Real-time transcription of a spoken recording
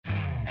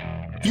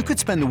You could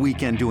spend the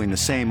weekend doing the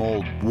same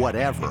old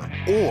whatever,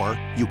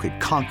 or you could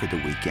conquer the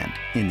weekend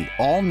in the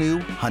all-new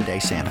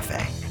Hyundai Santa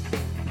Fe.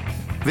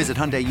 Visit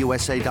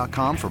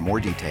HyundaiUSA.com for more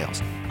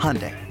details.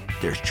 Hyundai,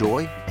 there's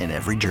joy in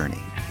every journey.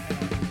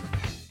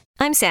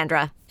 I'm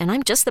Sandra, and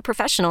I'm just the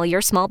professional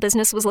your small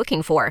business was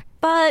looking for.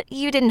 But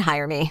you didn't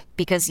hire me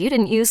because you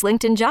didn't use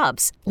LinkedIn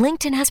Jobs.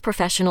 LinkedIn has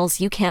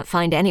professionals you can't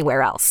find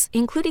anywhere else,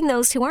 including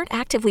those who aren't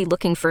actively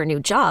looking for a new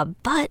job,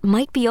 but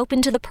might be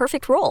open to the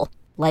perfect role,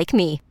 like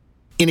me.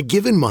 In a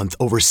given month,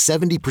 over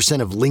 70%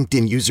 of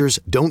LinkedIn users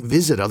don't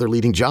visit other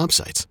leading job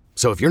sites.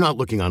 So if you're not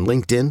looking on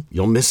LinkedIn,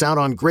 you'll miss out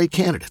on great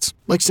candidates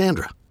like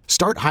Sandra.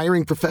 Start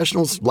hiring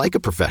professionals like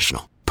a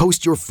professional.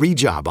 Post your free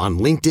job on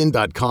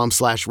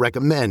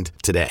linkedin.com/recommend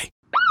today.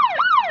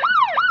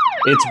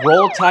 It's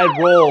Roll Tide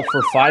Roll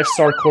for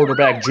five-star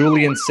quarterback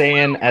Julian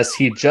Sayin as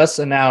he just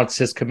announced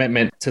his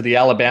commitment to the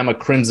Alabama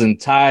Crimson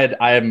Tide.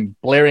 I am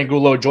Blair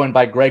Angulo, joined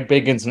by Greg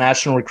Biggins,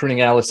 national recruiting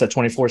analyst at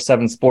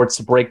 24/7 Sports,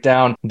 to break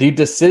down the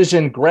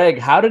decision. Greg,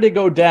 how did it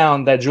go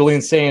down that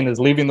Julian Sayin is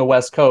leaving the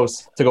West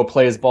Coast to go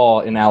play his ball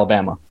in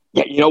Alabama?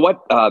 Yeah, you know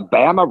what?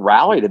 Bama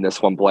rallied in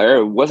this one, Blair.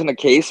 It wasn't a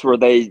case where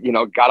they,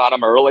 got on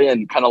him early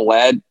and kind of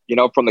led,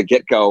 from the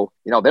get-go.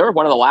 They were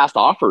one of the last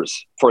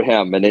offers for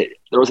him. And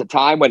there was a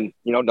time when,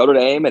 Notre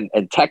Dame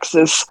and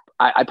Texas,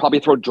 I'd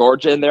probably throw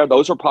Georgia in there.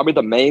 Those were probably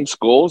the main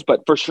schools.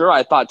 But for sure,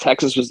 I thought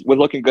Texas was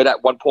looking good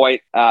at one point.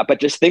 But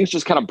things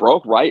just kind of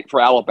broke right for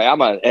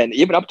Alabama. And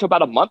even up to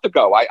about a month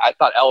ago, I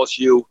thought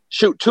LSU,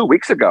 2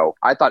 weeks ago,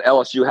 I thought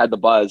LSU had the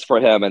buzz for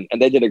him. And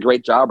they did a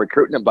great job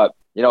recruiting him. But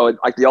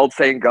like the old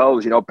saying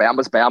goes,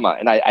 Bama's Bama.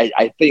 And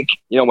I think,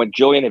 when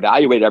Julian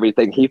evaluated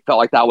everything, he felt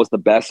like that was the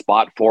best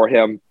spot for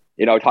him.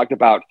 Talked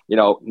about,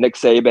 Nick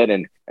Saban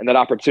and that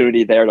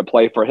opportunity there to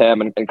play for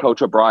him and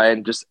Coach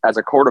O'Brien just as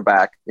a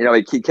quarterback.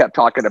 He kept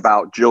talking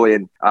about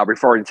Julian,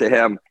 referring to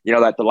him,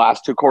 that the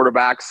last two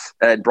quarterbacks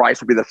and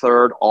Bryce would be the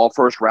third, all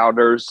first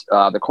rounders.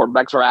 The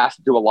quarterbacks are asked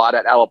to do a lot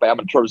at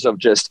Alabama in terms of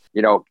just,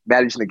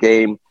 managing the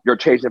game. You're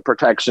changing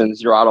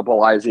protections, you're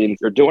audibilizing,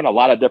 you're doing a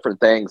lot of different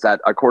things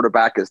that a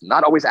quarterback is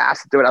not always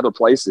asked to do in other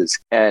places.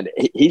 And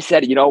he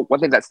said, one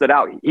thing that stood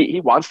out, he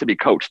wants to be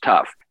coached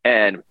tough.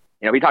 And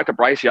we talked to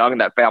Bryce Young and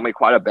that family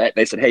quite a bit.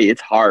 They said, hey, it's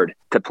hard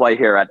to play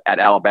here at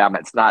Alabama.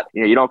 It's not,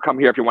 you don't come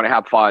here if you want to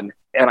have fun.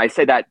 And I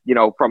say that,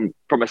 from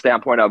a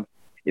standpoint of,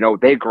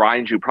 they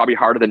grind you probably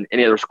harder than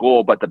any other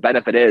school. But the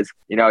benefit is,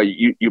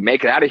 you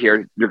make it out of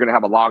here, you're going to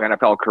have a long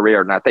NFL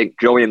career. And I think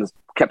Julian's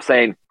kept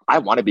saying, I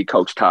want to be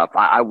coached tough.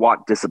 I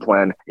want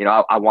discipline.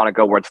 I want to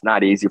go where it's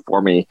not easy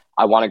for me.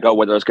 I want to go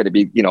where there's going to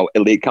be,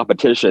 elite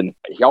competition.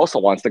 He also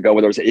wants to go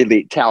where there's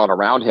elite talent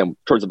around him in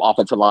terms of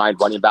offensive line,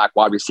 running back,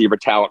 wide receiver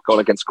talent, going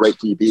against great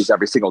DBs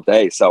every single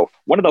day. So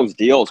one of those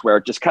deals where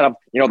it just kind of,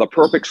 the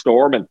perfect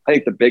storm. And I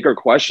think the bigger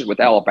question with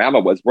Alabama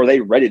was, were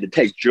they ready to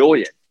take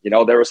Julian?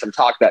 There was some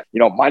talk that,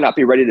 might not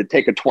be ready to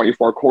take a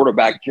 24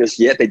 quarterback just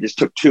yet. They just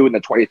took 2 in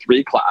the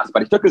 23 class,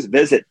 but he took his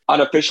visit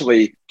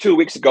unofficially 2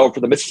 weeks ago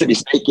for the Mississippi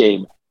State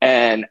game.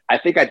 And I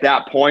think at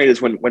that point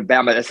is when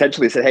Bama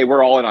essentially said, hey,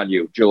 we're all in on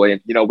you, Julian.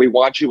 We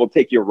want you. We'll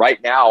take you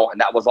right now. And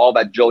that was all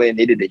that Julian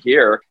needed to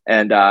hear.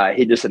 And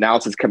he just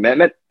announced his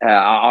commitment,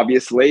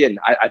 obviously. And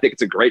I think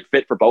it's a great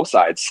fit for both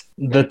sides.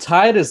 The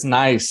Tide is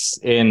nice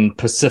in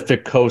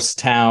Pacific Coast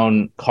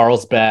town,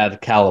 Carlsbad,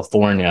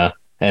 California.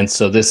 And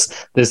so this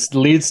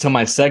leads to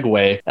my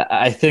segue.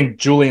 I think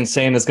Julian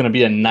Sayin is going to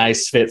be a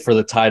nice fit for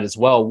the Tide as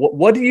well.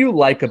 What do you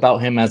like about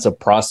him as a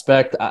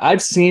prospect?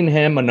 I've seen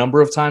him a number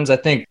of times. I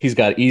think he's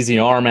got easy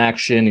arm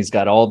action. He's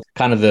got all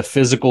kind of the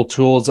physical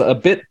tools, a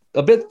bit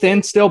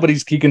thin still, but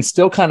he can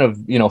still kind of,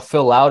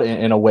 fill out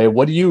in a way.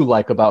 What do you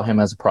like about him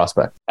as a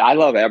prospect? I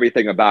love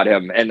everything about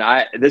him. And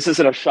this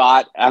isn't a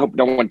shot. I hope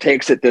no one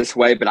takes it this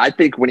way, but I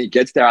think when he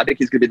gets there, I think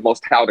he's going to be the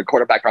most talented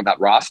quarterback on that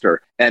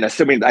roster. And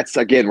assuming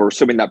we're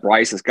assuming that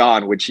Bryce is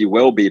gone, which he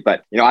will be.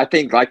 But, I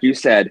think, like you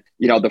said,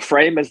 the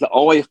frame is the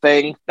only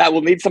thing that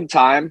will need some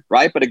time,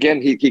 right? But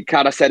again, he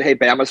kind of said, hey,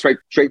 Bama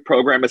straight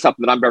program is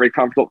something that I'm very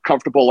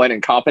comfortable in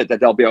and confident that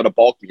they'll be able to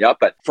bulk me up.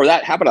 But for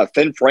that, having a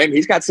thin frame,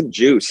 he's got some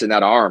juice in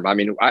that arm. I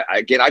mean,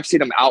 I've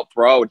seen him out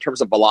throw in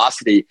terms of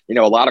velocity,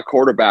 a lot of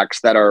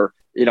quarterbacks that are,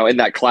 in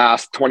that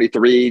class,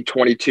 23,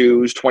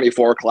 22s,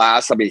 24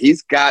 class. I mean,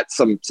 he's got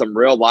some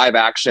real live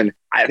action.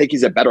 I think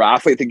he's a better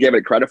athlete than give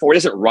it credit for. He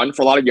doesn't run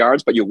for a lot of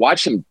yards, but you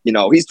watch him,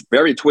 he's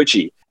very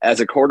twitchy as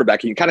a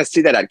quarterback. You can kind of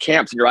see that at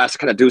camps and you're asked to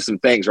kind of do some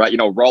things, right?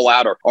 Roll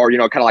out or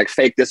kind of like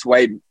fake this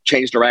way,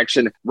 change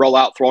direction, roll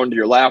out, throw into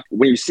your left.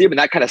 When you see him in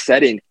that kind of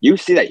setting, you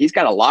see that he's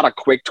got a lot of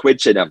quick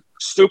twitch in him,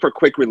 super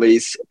quick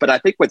release. But I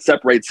think what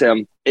separates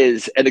him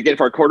is, and again,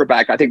 for a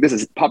quarterback, I think this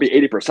is probably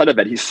 80% of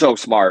it. He's so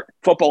smart.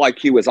 Football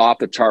IQ is off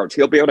the charts.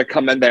 He'll be able to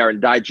come in there and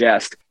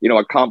digest,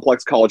 a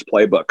complex college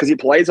playbook because he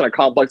plays in a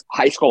complex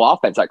high school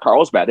offense at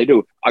Carlsbad. They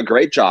do a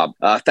great job.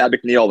 Thad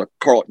McNeil,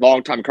 the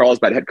longtime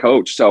Carlsbad head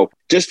coach. So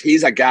just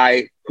he's a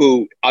guy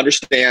who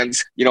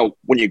understands,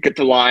 when you get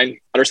to the line,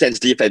 understands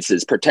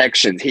defenses,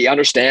 protections. He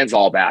understands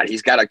all that.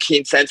 He's got a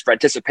keen sense for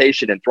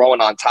anticipation and throwing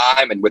on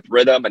time and with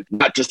rhythm, and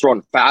not just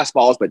throwing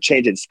fastballs, but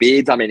changing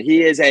speeds. I mean,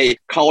 he is a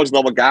college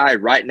level guy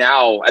right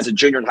now as a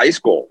junior in high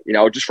school,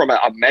 just from a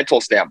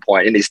mental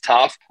standpoint. And he's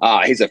tough.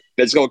 He's a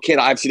physical kid.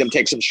 I've seen him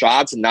take some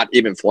shots and not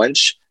even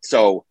flinch.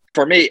 So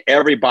for me,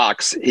 every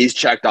box he's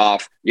checked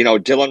off.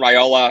 Dylan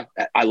Raiola,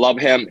 I love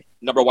him.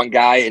 Number one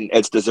guy, and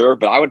it's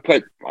deserved. But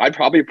I'd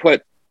probably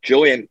put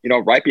Julian,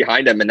 right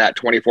behind him in that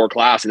 24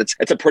 class. And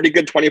it's a pretty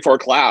good 24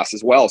 class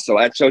as well. So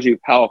that shows you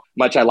how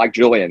much I like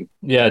Julian.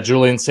 Yeah,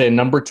 Julian Sayin,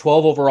 number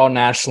 12 overall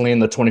nationally in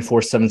the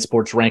 24/7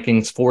 Sports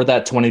rankings for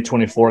that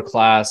 2024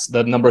 class,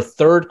 the number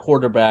 3rd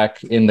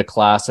quarterback in the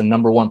class and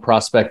number 1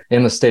 prospect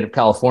in the state of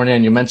California.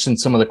 And you mentioned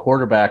some of the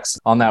quarterbacks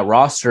on that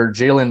roster,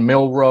 Jalen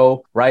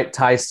Milroe, right?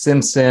 Ty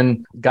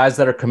Simpson, guys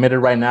that are committed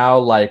right now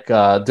like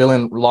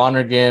Dylan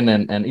Lonergan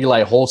and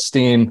Eli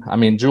Holstein. I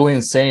mean,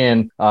 Julian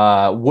Sayin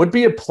would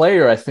be a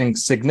player, I think,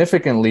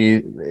 significantly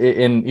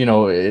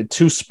in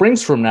 2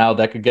 springs from now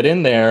that could get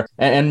in there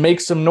and make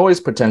some noise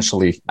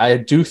potentially. I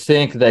do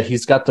think that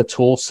he's got the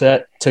tool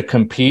set to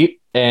compete.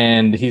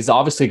 And he's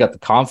obviously got the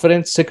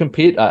confidence to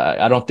compete.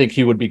 I don't think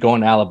he would be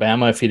going to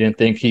Alabama if he didn't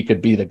think he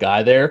could be the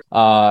guy there.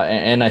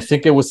 And I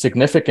think it was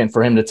significant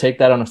for him to take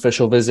that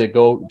unofficial visit,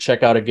 go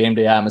check out a game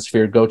day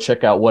atmosphere, go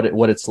check out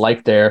what it's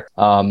like there.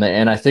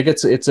 And I think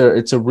it's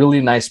a really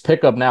nice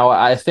pickup. Now,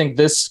 I think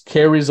this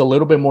carries a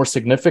little bit more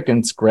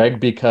significance, Greg,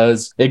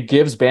 because it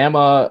gives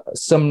Bama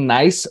some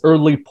nice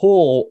early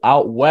pull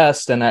out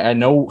west. And I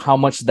know how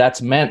much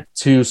that's meant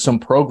to some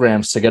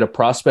programs to get a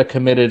prospect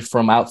committed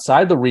from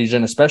outside the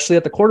region, especially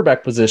at the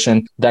quarterback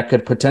position, that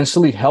could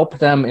potentially help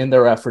them in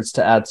their efforts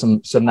to add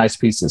some nice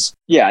pieces.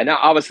 Yeah, now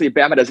obviously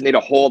Bama doesn't need a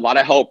whole lot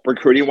of help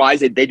recruiting wise.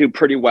 They do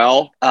pretty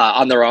well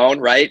on their own,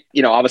 right?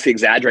 Obviously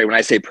exaggerate when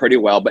I say pretty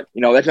well, but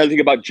that's another thing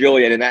about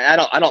Julian. And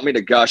I don't mean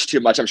to gush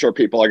too much. I'm sure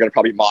people are going to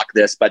probably mock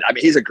this, but I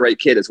mean, he's a great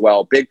kid as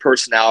well. Big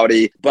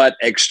personality, but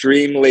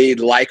extremely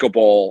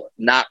likable.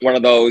 Not one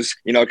of those,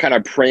 kind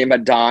of prima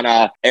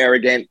donna,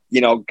 arrogant,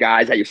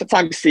 guys that you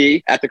sometimes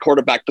see at the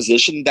quarterback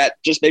position that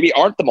just maybe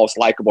aren't the most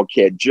likable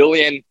kid.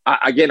 Julian,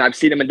 again, I've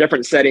seen him in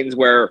different settings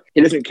where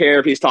he doesn't care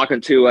if he's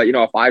talking to a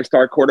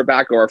 5-star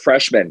quarterback or a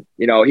freshman.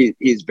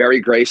 He's very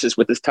gracious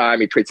with his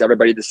time. He treats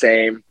everybody the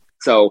same.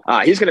 So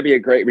he's going to be a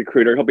great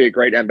recruiter. He'll be a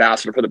great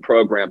ambassador for the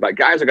program. But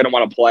guys are going to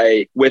want to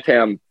play with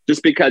him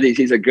just because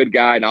he's a good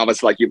guy. And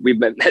obviously, like we've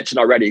mentioned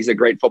already, he's a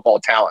great football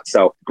talent.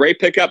 So great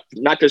pickup,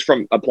 not just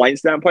from a playing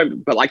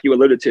standpoint, but like you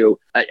alluded to,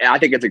 I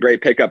think it's a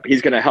great pickup.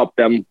 He's going to help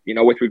them,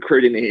 with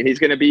recruiting. And he's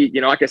going to be,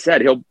 like I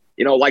said, he'll,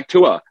 like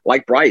Tua,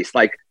 like Bryce,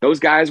 like those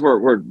guys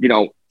were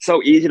so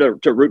easy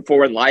to root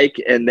for and like,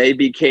 and they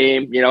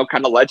became,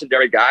 kind of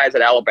legendary guys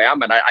at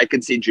Alabama. And I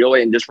can see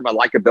Julian just from a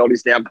likability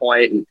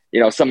standpoint and,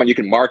 someone you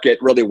can market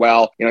really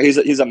well. He's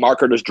a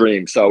marketer's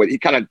dream. So he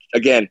kind of,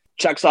 again,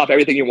 checks off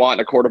everything you want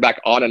in a quarterback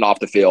on and off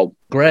the field.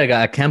 Greg,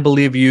 I can't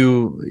believe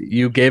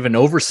you gave an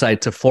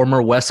oversight to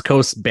former West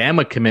Coast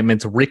Bama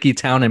commitments, Ricky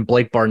Town and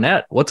Blake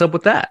Barnett. What's up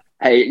with that?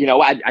 Hey,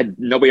 I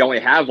know we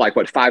only have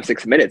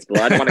 5-6 minutes, but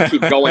I don't want to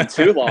keep going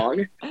too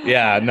long.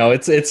 Yeah, no,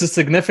 it's a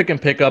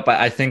significant pickup.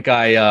 I think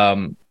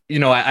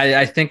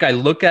I think I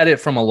look at it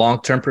from a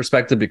long-term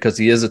perspective because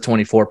he is a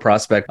 24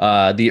 prospect.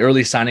 The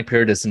early signing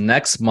period is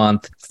next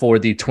month for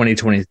the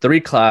 2023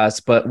 class,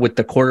 but with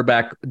the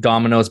quarterback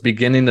dominoes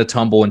beginning to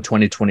tumble in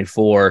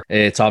 2024,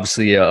 it's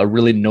obviously a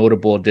really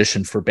notable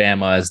addition for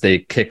Bama as they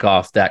kick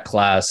off that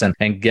class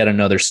and get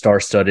another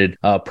star-studded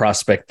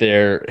prospect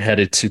there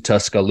headed to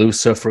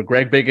Tuscaloosa. For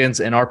Greg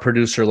Biggins and our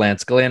producer,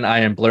 Lance Glenn, I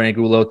am Blair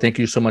Angulo. Thank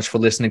you so much for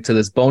listening to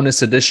this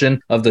bonus edition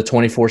of the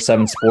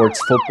 24/7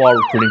 Sports Football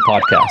Recruiting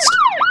Podcast.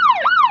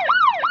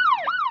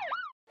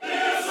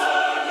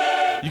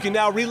 You can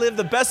now relive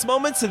the best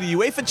moments of the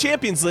UEFA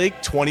Champions League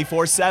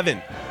 24/7.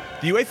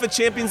 The UEFA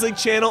Champions League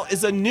channel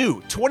is a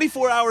new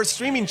 24-hour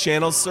streaming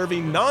channel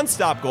serving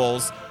non-stop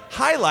goals,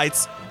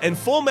 highlights, and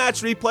full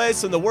match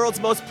replays from the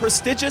world's most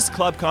prestigious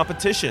club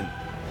competition.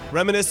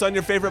 Reminisce on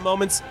your favorite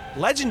moments,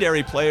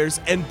 legendary players,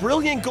 and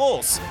brilliant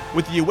goals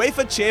with the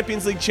UEFA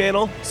Champions League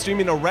channel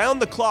streaming around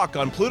the clock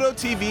on Pluto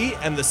TV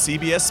and the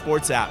CBS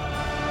Sports app.